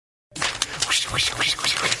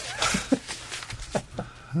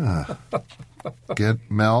Get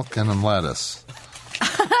milk and lettuce.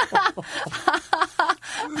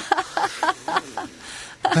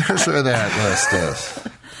 There's where that list is.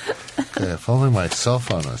 Okay, if only my cell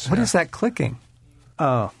phone was here. What is that clicking?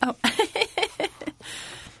 Oh.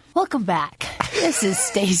 Welcome back. This is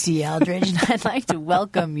Stasi Eldredge, and I'd like to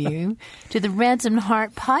welcome you to the Ransomed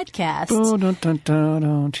Heart podcast.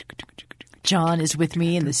 John is with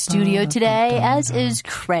me in the studio today, as is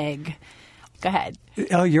Craig. Go ahead.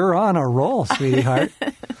 Oh, you're on a roll, sweetheart.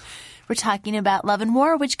 We're talking about Love and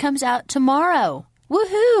War, which comes out tomorrow.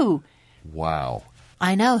 Woohoo! Wow.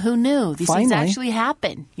 I know, who knew? These things Finally. actually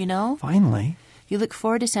happen, you know? Finally. You look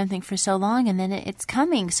forward to something for so long, and then it's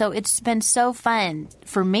coming. So it's been so fun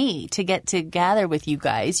for me to get to gather with you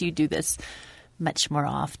guys. You do this much more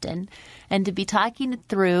often. And to be talking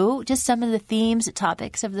through just some of the themes and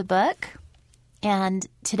topics of the book. And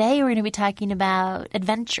today we're going to be talking about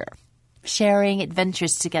adventure, sharing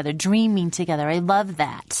adventures together, dreaming together. I love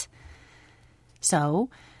that. So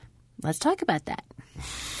let's talk about that.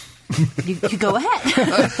 You go ahead.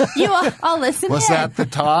 I'll listen. Was in. that the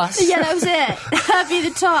toss? Yeah, that was it. That'd be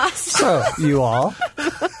the toss. So, you all,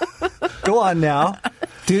 go on now.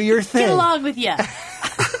 Do your thing. Get along with you.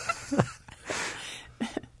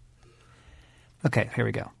 Okay, here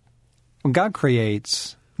we go. When God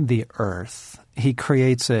creates the earth, he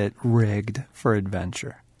creates it rigged for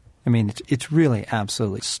adventure. I mean, it's really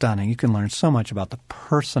absolutely stunning. You can learn so much about the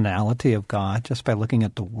personality of God just by looking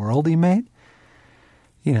at the world he made.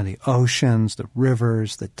 You know, the oceans, the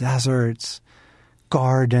rivers, the deserts,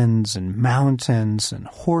 gardens and mountains and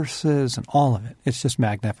horses and all of it. It's just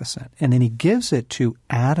magnificent. And then he gives it to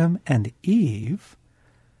Adam and Eve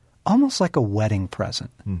almost like a wedding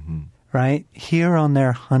present, right? Here on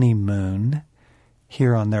their honeymoon,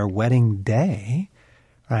 here on their wedding day,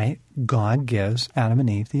 right? God gives Adam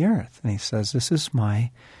and Eve the earth. And he says, this is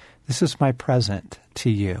my present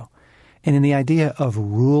to you. And in the idea of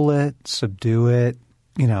rule it, subdue it,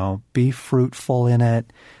 you know, be fruitful in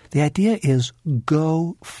it. The idea is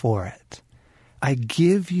go for it. I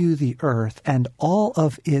give you the earth and all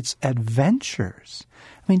of its adventures.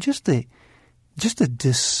 I mean, just the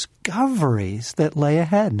discoveries that lay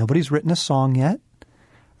ahead. Nobody's written a song yet,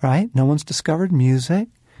 right? No one's discovered music.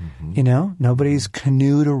 You know, nobody's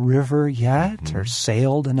canoed a river yet or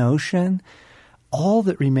sailed an ocean. All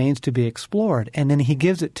that remains to be explored. And then he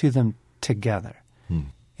gives it to them together.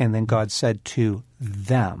 And then God said to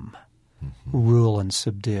them, rule and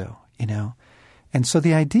subdue, you know. And so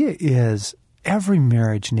the idea is every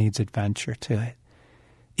marriage needs adventure to it.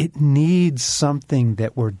 It needs something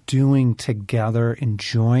that we're doing together,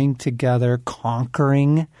 enjoying together,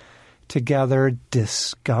 conquering together,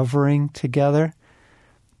 discovering together.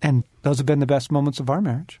 And those have been the best moments of our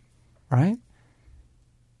marriage, right?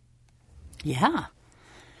 Yeah.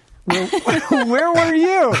 Where were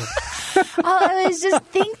you? I was just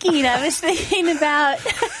thinking. I was thinking about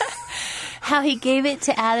how he gave it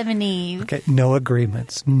to Adam and Eve. Okay, no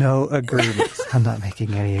agreements. No agreements. I'm not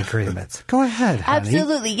making any agreements. Go ahead, honey.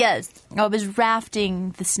 Absolutely, yes. I was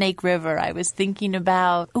rafting the Snake River. I was thinking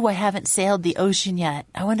about, I haven't sailed the ocean yet.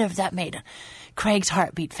 I wonder if that made Craig's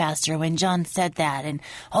heart beat faster when John said that. And,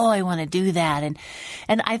 I want to do that. And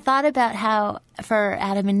I thought about how for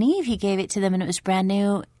Adam and Eve, he gave it to them and it was brand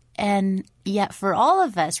new. And yet for all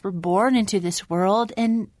of us, we're born into this world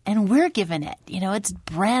and we're given it. You know, it's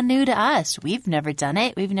brand new to us. We've never done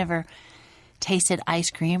it. We've never tasted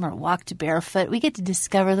ice cream or walked barefoot. We get to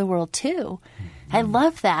discover the world too. I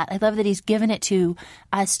love that. I love that he's given it to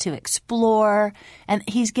us to explore. And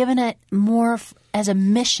he's given it more as a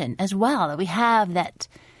mission as well, that we have that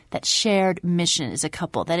shared mission as a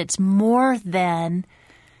couple, that it's more than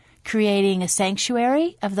creating a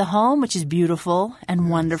sanctuary of the home, which is beautiful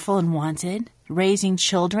and wonderful and wanted, raising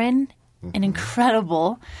children, an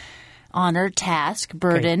incredible honor, task,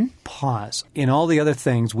 burden. Okay, pause. In all the other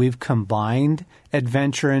things, we've combined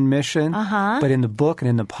adventure and mission, but in the book and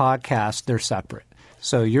in the podcast, they're separate.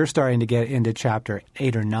 So you're starting to get into chapter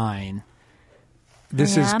 8 or 9.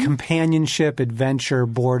 This is companionship, adventure,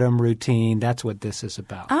 boredom, routine. That's what this is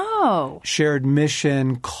about. Oh. Shared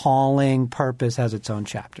mission, calling, purpose has its own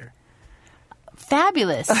chapter.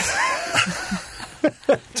 Fabulous.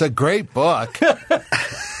 It's a great book. Let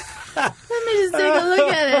me just take a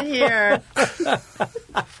look at it here.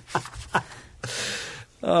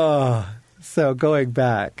 So going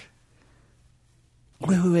back.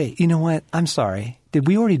 Wait. You know what? I'm sorry. Did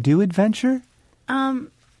we already do adventure?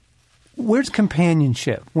 Where's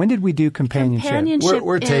companionship? When did we do companionship?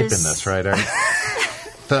 We're taping this, right, Art?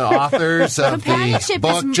 The authors of the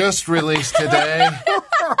book just released today.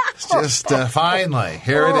 Just finally,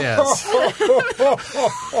 here it is.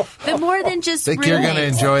 But more than just Think you're going to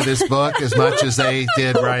enjoy this book as much as they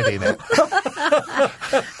did writing it.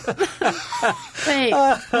 Wait,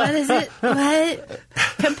 what is it? What?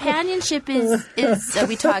 Companionship is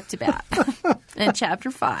we talked about in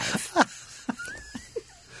chapter 5.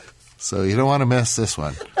 So you don't want to miss this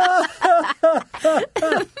one.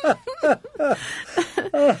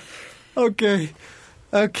 Okay.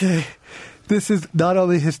 This is not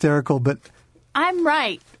only hysterical, but I'm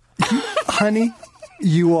right. honey,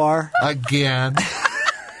 you are. Again.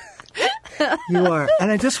 You are.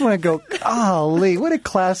 And I just want to go, golly, what a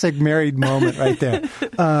classic married moment right there.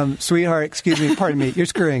 Sweetheart, excuse me, pardon me, you're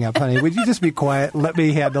screwing up, honey. Would you just be quiet and let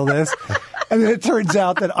me handle this? And then it turns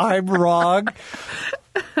out that I'm wrong.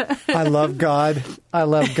 I love God.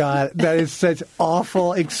 That is such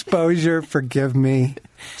awful exposure. Forgive me.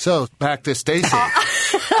 So, back to Stasi.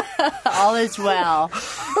 All is well.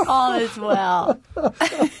 All is well.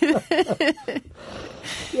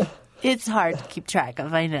 It's hard to keep track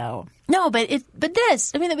of, I know. No, but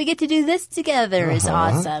this, that we get to do this together is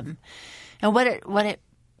awesome. And what it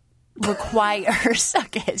requires,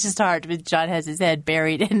 okay, it's just hard when John has his head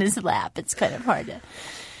buried in his lap. It's kind of hard to.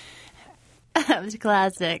 That was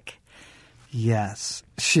classic. Yes.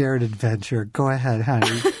 Shared adventure. Go ahead,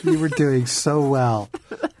 honey. You were doing so well.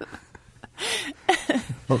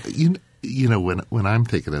 Well, you know, when I'm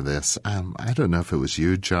thinking of this, I don't know if it was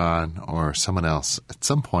you, John, or someone else at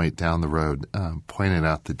some point down the road pointed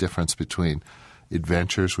out the difference between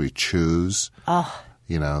adventures we choose. Oh.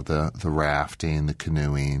 You know, the rafting, the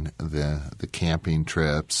canoeing, the camping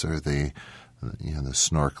trips, or the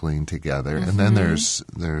snorkeling together. Mm-hmm. And then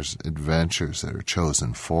there's adventures that are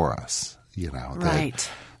chosen for us,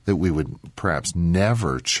 right. that we would perhaps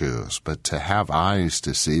never choose, but to have eyes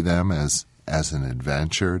to see them as an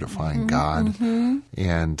adventure, to find God. Mm-hmm.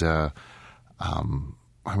 And,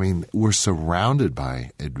 we're surrounded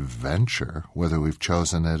by adventure, whether we've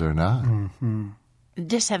chosen it or not. Mm-hmm.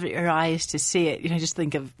 Just have your eyes to see it. Just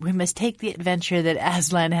think of, we must take the adventure that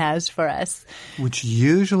Aslan has for us. Which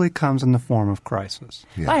usually comes in the form of crisis.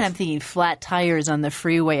 Yes. Right, I'm thinking flat tires on the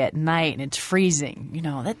freeway at night and it's freezing.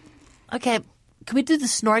 Okay, can we do the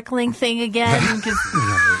snorkeling thing again?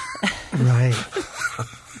 Right.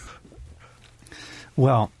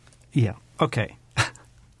 Well, yeah, okay.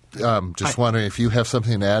 Just wondering if you have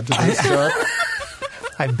something to add to this, John?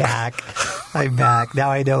 I'm back. Now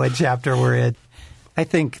I know what chapter we're in. I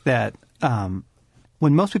think that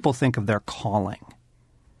when most people think of their calling,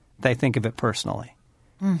 they think of it personally,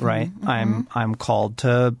 right? Mm-hmm. I'm called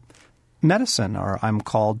to medicine, or I'm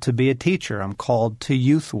called to be a teacher. I'm called to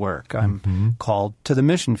youth work. I'm called to the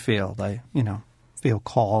mission field. I, feel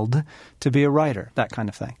called to be a writer, that kind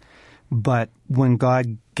of thing. But when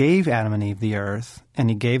God gave Adam and Eve the earth and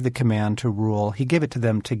he gave the command to rule, he gave it to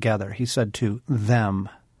them together. He said to them.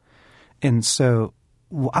 And so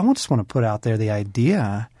I just want to put out there the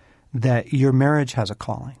idea that your marriage has a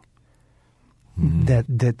calling,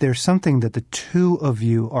 that there's something that the two of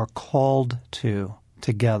you are called to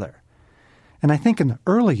together. And I think in the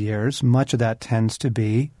early years, much of that tends to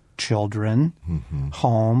be children,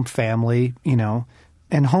 home, family,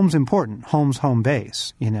 and home's important. Home's home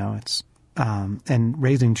base, it's and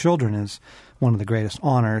raising children is one of the greatest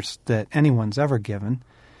honors that anyone's ever given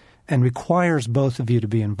and requires both of you to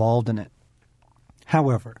be involved in it.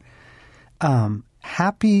 However,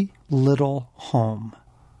 happy little home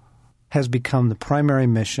has become the primary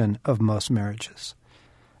mission of most marriages.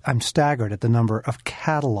 I'm staggered at the number of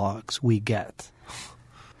catalogs we get.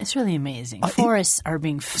 It's really amazing. Forests are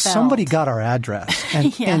being felled. Somebody got our address.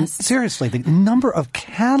 And, yes. And seriously, the number of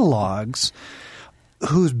catalogs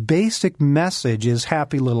whose basic message is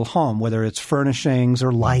happy little home, whether it's furnishings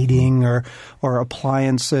or lighting or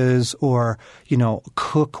appliances or,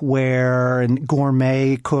 cookware and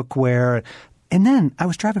gourmet cookware. And then I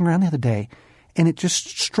was driving around the other day and it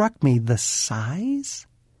just struck me the size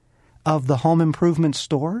of the home improvement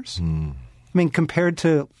stores. Compared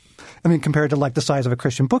to like the size of a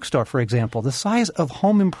Christian bookstore, for example, the size of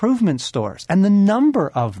home improvement stores and the number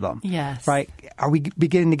of them. Yes. Right? Are we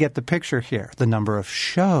beginning to get the picture here? The number of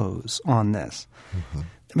shows on this.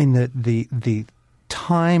 The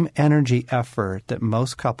time, energy, effort that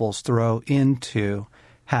most couples throw into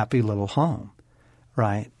happy little home,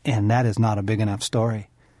 right? And that is not a big enough story.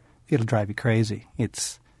 It'll drive you crazy.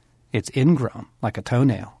 It's ingrown like a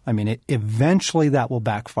toenail. Eventually that will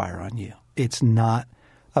backfire on you. It's not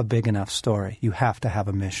a big enough story. You have to have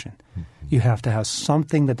a mission. You have to have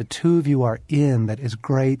something that the two of you are in that is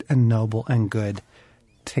great and noble and good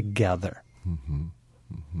together.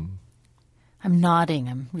 I'm nodding.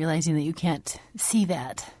 I'm realizing that you can't see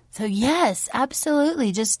that. So yes,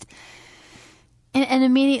 absolutely. Just and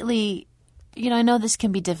immediately, I know this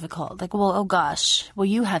can be difficult. Like, well, oh gosh, well,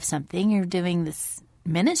 you have something. You're doing this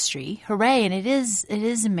ministry, hooray! And it is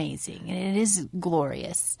amazing, and it is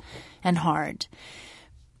glorious and hard.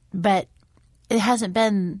 But it hasn't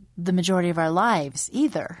been the majority of our lives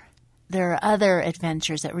either. There are other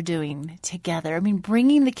adventures that we're doing together. I mean,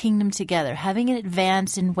 bringing the kingdom together, having it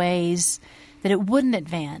advance in ways that it wouldn't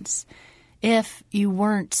advance if you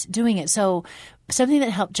weren't doing it. So something that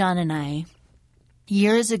helped John and I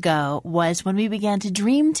years ago was when we began to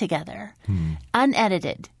dream together,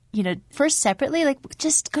 unedited. First separately, like,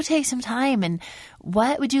 just go take some time and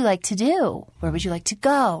what would you like to do? Where would you like to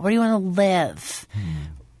go? Where do you want to live?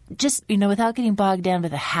 Just, without getting bogged down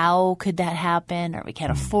with how could that happen or we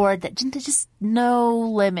can't afford that. Just no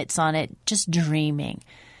limits on it, just dreaming.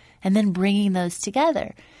 And then bringing those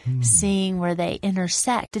together, seeing where they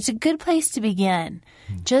intersect. It's a good place to begin,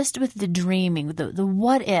 just with the dreaming, the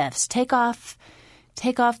what ifs. Take off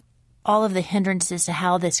all of the hindrances to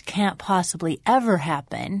how this can't possibly ever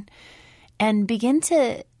happen, and begin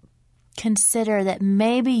to consider that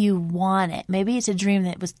maybe you want it. Maybe it's a dream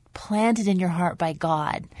that was planted in your heart by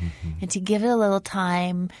God, and to give it a little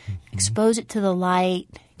time, expose it to the light,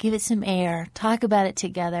 give it some air, talk about it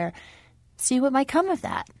together, see what might come of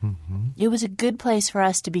that. It was a good place for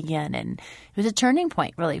us to begin, and it was a turning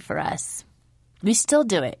point really for us. We still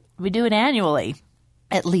do it. We do it annually,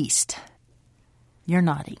 at least. You're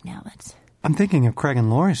nodding now. I'm thinking of Craig and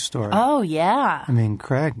Lori's story. Oh, yeah. I mean,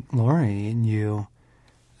 Craig, Lori, and you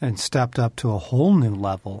had stepped up to a whole new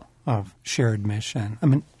level of shared mission. I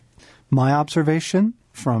mean, my observation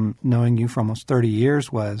from knowing you for almost 30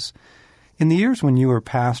 years was, in the years when you were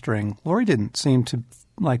pastoring, Lori didn't seem to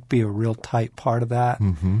be a real tight part of that.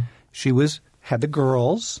 She had the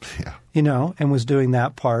girls, and was doing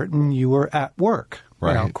that part, and you were at work,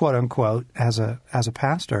 right, quote unquote, as a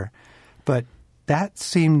pastor. But that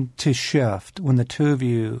seemed to shift when the two of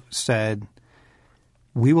you said,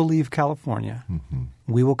 we will leave California,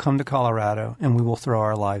 we will come to Colorado, and we will throw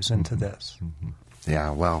our lives into this.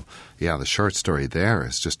 Yeah, well, the short story there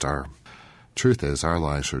is just truth is our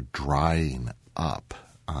lives are drying up,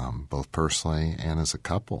 both personally and as a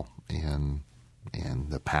couple. In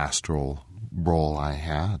the pastoral role I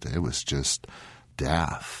had, it was just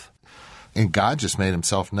death. And God just made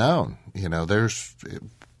himself known.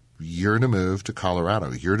 You're to move to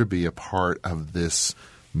Colorado. You're to be a part of this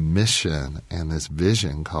mission and this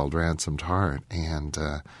vision called Ransomed Heart. And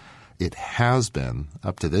it has been,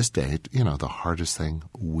 up to this date, the hardest thing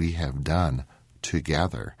we have done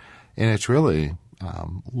together. And it's really,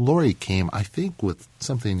 Lori came, I think, with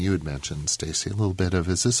something you had mentioned, Stacey, a little bit of,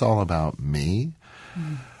 is this all about me?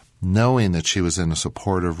 Knowing that she was in a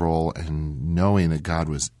supportive role and knowing that God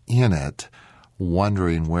was in it,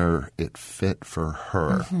 wondering where it fit for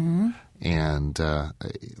her. And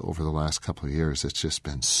over the last couple of years, it's just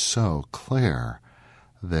been so clear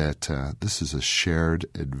that this is a shared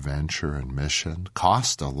adventure and mission.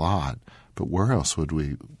 Cost a lot, but where else would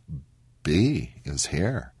we be is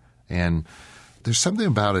here. And there's something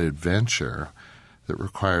about an adventure that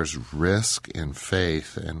requires risk and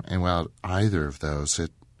faith. And without either of those,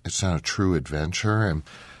 it's not a true adventure. And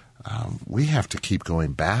we have to keep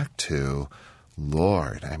going back to,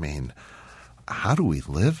 Lord, I mean, how do we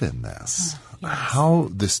live in this? Yes. How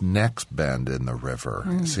this next bend in the river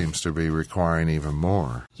seems to be requiring even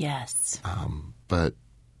more. Yes. But,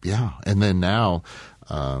 and then now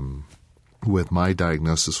with my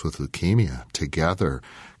diagnosis with leukemia together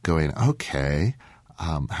going, okay,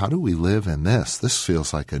 how do we live in this? This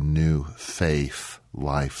feels like a new faith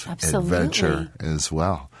life adventure as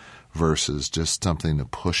well versus just something to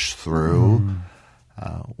push through.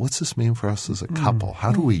 What's this mean for us as a couple?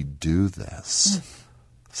 How do we do this?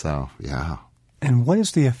 So, yeah. And what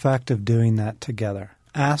is the effect of doing that together,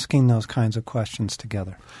 asking those kinds of questions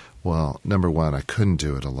together? Well, number one, I couldn't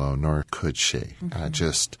do it alone, nor could she.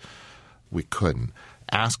 We couldn't.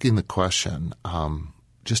 Asking the question,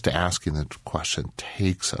 just asking the question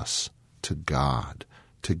takes us to God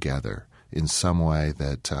together in some way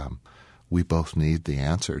that we both need the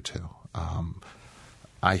answer to.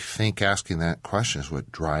 I think asking that question is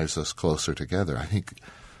what drives us closer together. I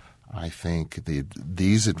think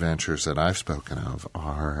these adventures that I've spoken of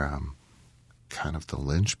are kind of the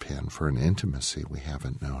linchpin for an intimacy we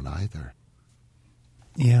haven't known either.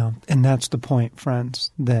 Yeah, and that's the point,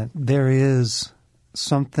 friends, that there is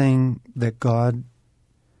something that God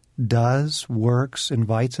does, works,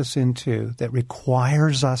 invites us into that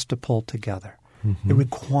requires us to pull together. It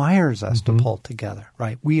requires us to pull together,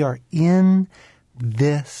 right? We are in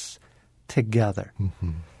this together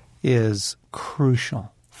is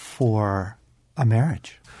crucial for a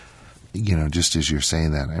marriage. Just as you're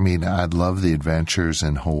saying that, I love the adventures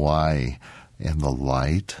in Hawaii and the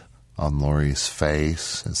light on Lori's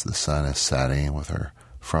face as the sun is setting with her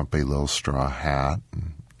frumpy little straw hat,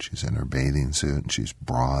 and she's in her bathing suit, and she's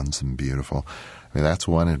bronze and beautiful. That's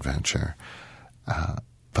one adventure.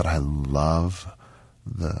 But I love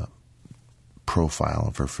the profile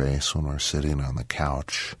of her face when we're sitting on the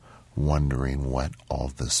couch wondering what all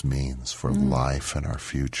this means for life and our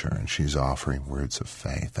future, and she's offering words of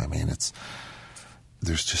faith.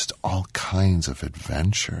 There's just all kinds of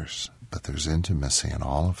adventures, but there's intimacy in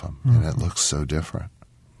all of them, and it looks so different.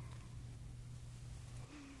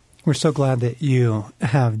 We're so glad that you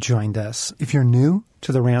have joined us. If you're new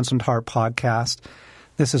to the Ransomed Heart podcast,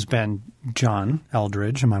 this has been John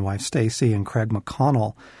Eldredge and my wife Stasi and Craig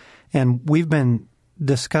McConnell, and we've been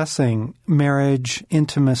discussing marriage,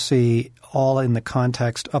 intimacy, all in the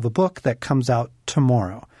context of a book that comes out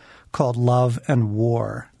tomorrow called Love and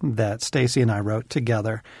War that Stasi and I wrote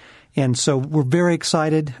together. And so we're very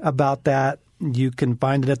excited about that. You can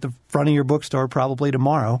find it at the front of your bookstore probably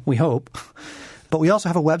tomorrow, we hope. But we also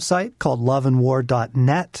have a website called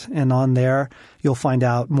loveandwar.net, and on there you'll find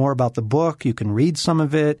out more about the book. You can read some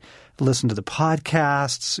of it, listen to the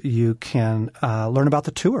podcasts. You can learn about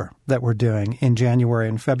the tour that we're doing in January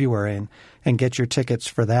and February and get your tickets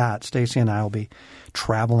for that. Stasi and I will be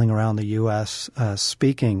traveling around the U.S.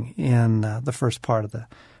 Speaking in the first part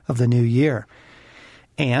of the new year.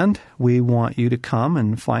 And we want you to come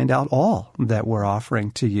and find out all that we're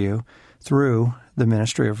offering to you through the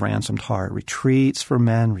Ministry of Ransomed Heart. Retreats for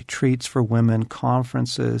men, retreats for women,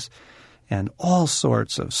 conferences, and all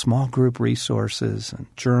sorts of small group resources and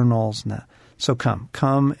journals. So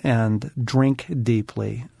come and drink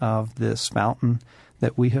deeply of this fountain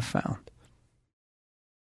that we have found.